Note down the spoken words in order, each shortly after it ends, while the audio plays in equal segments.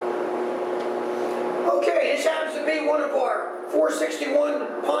Okay, this happens to be one of our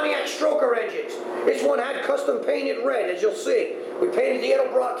 461 Pontiac stroker engines. This one had custom painted red, as you'll see. We painted the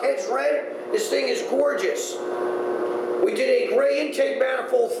Edelbrock heads red. This thing is gorgeous. We did a gray intake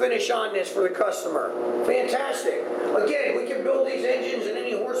manifold finish on this for the customer. Fantastic. Again, we can build these engines in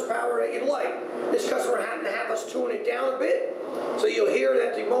any horsepower that you'd like. This customer happened to have us tune it down a bit, so you'll hear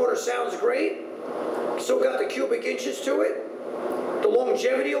that the motor sounds great. Still got the cubic inches to it. The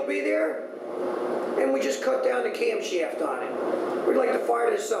longevity will be there. And we just cut down the camshaft on it. We'd like to fire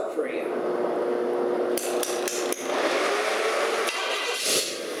this up for you.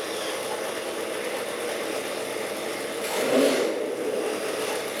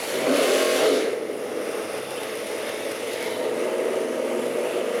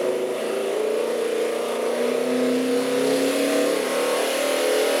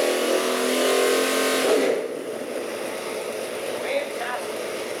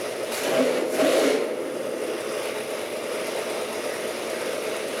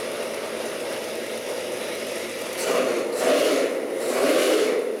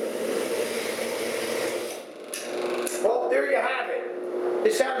 There you have it.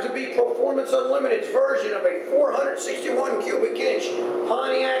 This happens to be Proformance Unlimited's version of a 461 cubic inch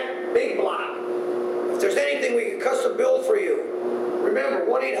Pontiac big block. If there's anything we can custom build for you, remember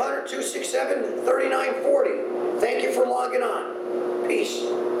 1-800-267-3940. Thank you for logging on. Peace.